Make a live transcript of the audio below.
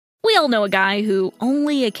all know a guy who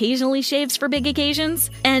only occasionally shaves for big occasions,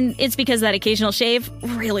 and it's because that occasional shave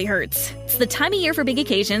really hurts. It's the time of year for big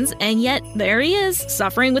occasions, and yet there he is,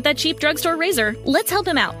 suffering with that cheap drugstore razor. Let's help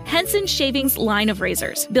him out. Henson Shaving's line of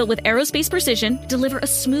razors, built with aerospace precision, deliver a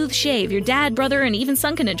smooth shave your dad, brother, and even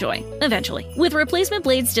son can enjoy, eventually. With replacement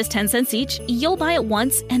blades just 10 cents each, you'll buy it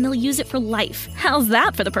once and they'll use it for life. How's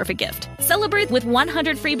that for the perfect gift? Celebrate with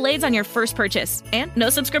 100 free blades on your first purchase, and no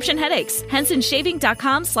subscription headaches.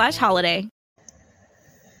 HensonShaving.com/holiday.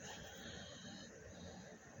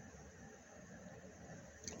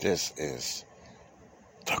 This is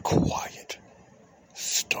The Quiet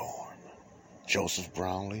Storm. Joseph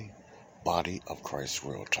Brownlee, Body of Christ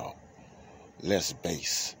Real Talk. Let's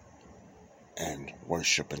bass and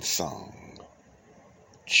worship and song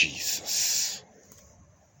Jesus.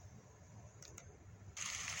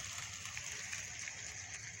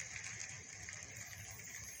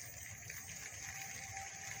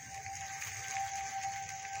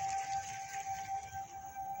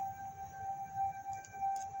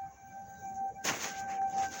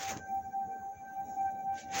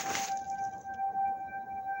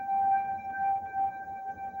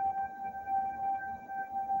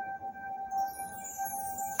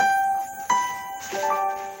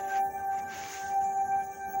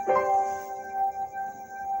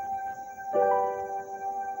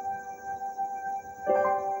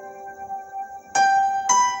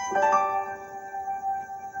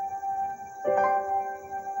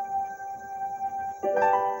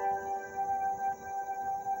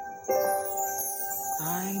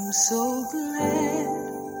 I'm so glad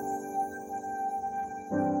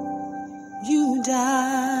you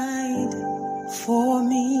died for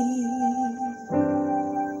me.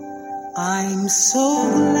 I'm so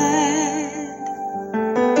glad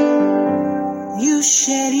you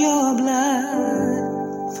shed your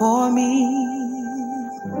blood for me.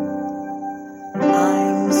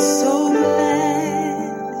 I'm so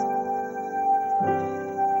glad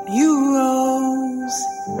you rose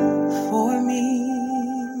for me.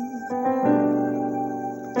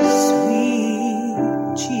 Sweet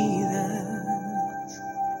Jesus,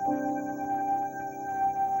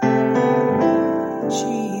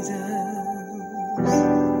 Jesus,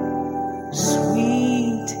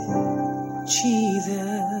 sweet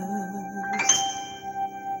Jesus,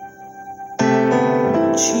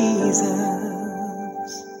 Jesus.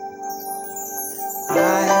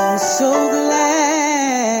 I'm so glad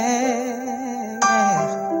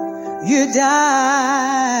you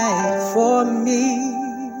died for me.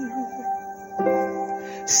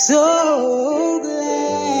 So glad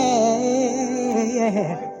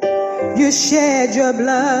you shed your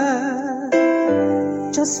blood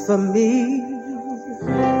just for me.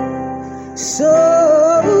 So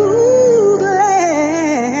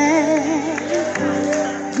glad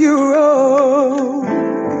you rose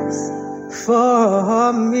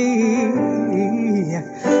for me.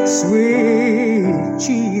 Sweet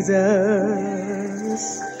Jesus,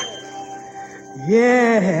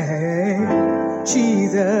 yeah,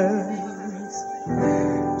 Jesus,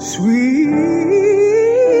 sweet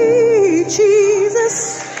Jesus,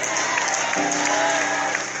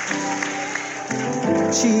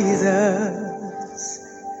 Jesus,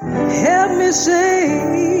 help me say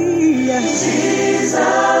Jesus,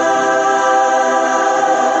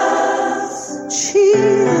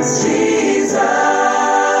 Jesus, Jesus,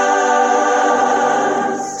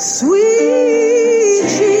 sweet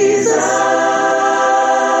Jesus,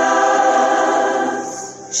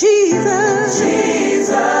 Jesus,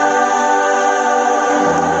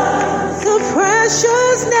 the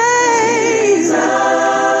precious name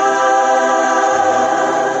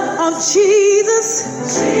of Jesus,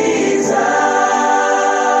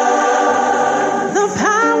 the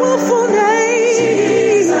powerful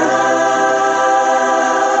name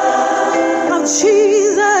of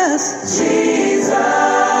Jesus,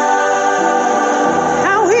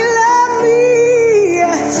 how he loved me,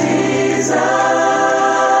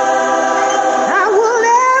 I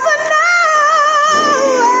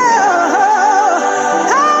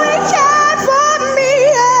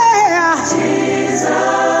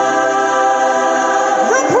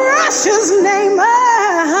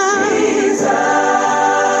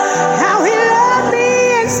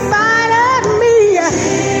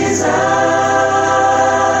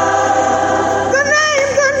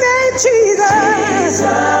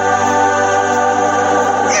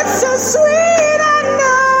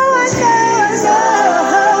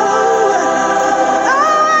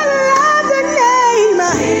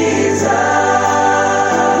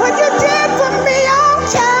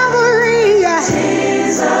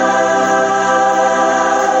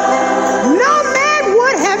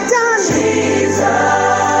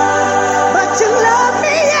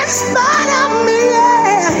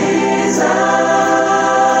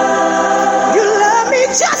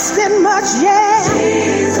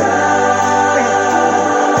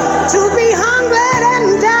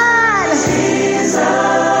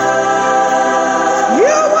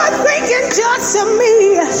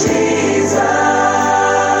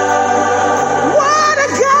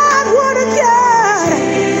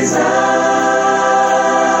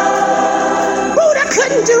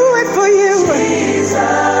can do it for you.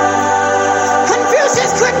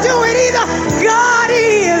 Confucius couldn't do it either. God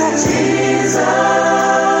is. He's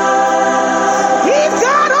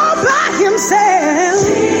God all by himself.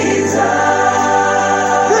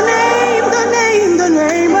 The name of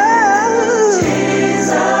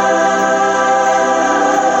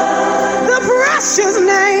the precious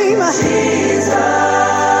name.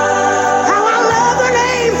 How I love the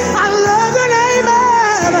name. I love the name of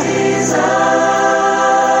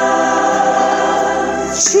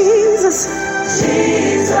Jesus.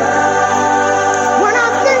 When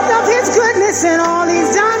I think of his goodness and all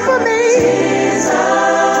he's done for me,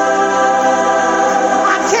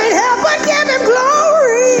 I can't help but give him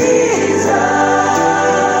glory.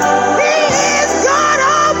 He is God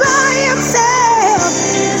all by himself.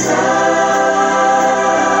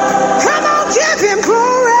 Come on, give him glory.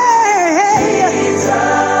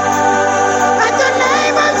 At the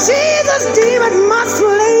name of Jesus, demon must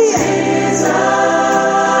flee.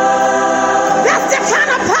 That's the kind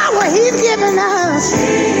of power he's given us.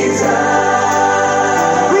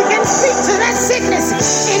 We can speak to that sickness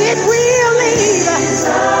and it will leave.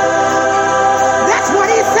 That's what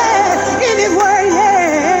he said in his word,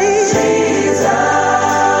 yeah.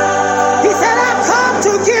 He said, I've come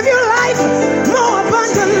to give you life more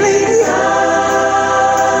abundantly.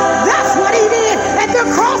 That's what he did at the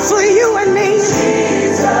cross for you and me.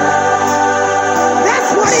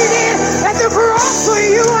 That's what he did at the cross for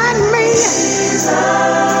you and me.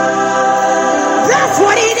 That's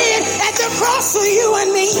what he did at the cross for you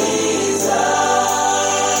and me.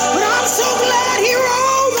 But I'm so glad he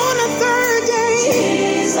rose on the third day.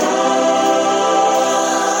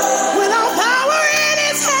 With all power in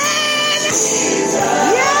his hand.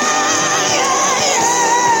 Yeah.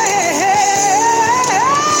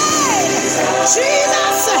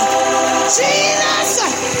 Jesus.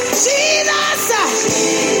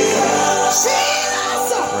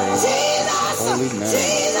 Holy name.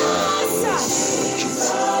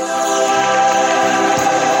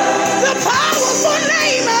 The powerful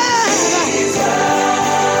name,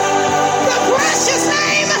 the precious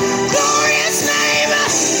name, glorious name,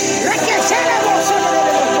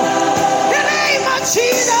 the name of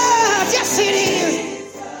Jesus. Yes, it is.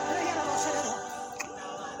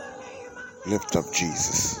 Lift up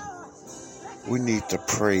Jesus. We need to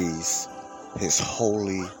praise his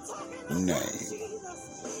holy name.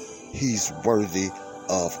 He's worthy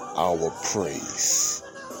of our praise.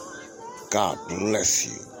 God bless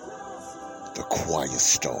you, the quiet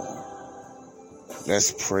storm.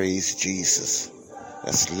 Let's praise Jesus.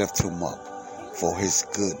 Let's lift him up for his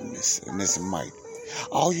goodness and his might.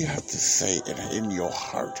 All you have to say in your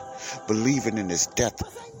heart, believing in his death,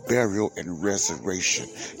 burial, and resurrection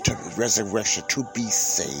to be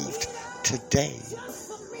saved today,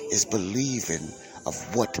 is believing of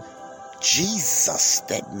what Jesus,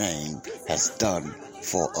 that name, has done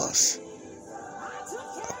for us.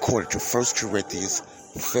 According to 1 Corinthians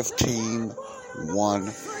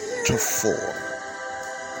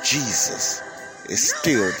 15:1-4, Jesus is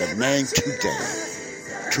still the name today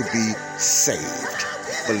to be saved.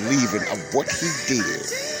 Believing of what he did,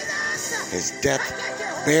 his death,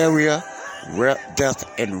 burial, death,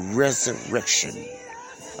 and resurrection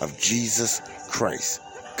of Jesus Christ.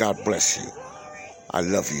 God bless you. I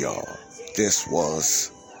love y'all. This was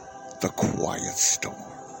The Quiet Storm.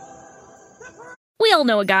 We all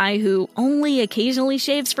know a guy who only occasionally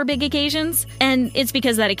shaves for big occasions, and it's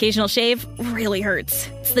because that occasional shave really hurts.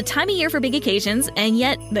 It's the time of year for big occasions, and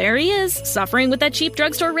yet there he is, suffering with that cheap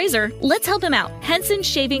drugstore razor. Let's help him out. Henson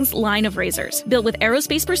Shaving's line of razors, built with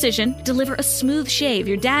aerospace precision, deliver a smooth shave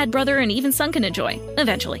your dad, brother, and even son can enjoy,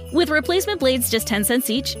 eventually. With replacement blades just 10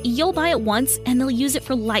 cents each, you'll buy it once, and they'll use it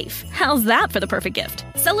for life. How's that for the perfect gift?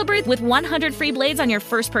 Celebrate with 100 free blades on your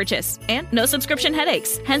first purchase, and no subscription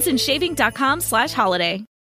headaches. HensonShaving.com/holiday.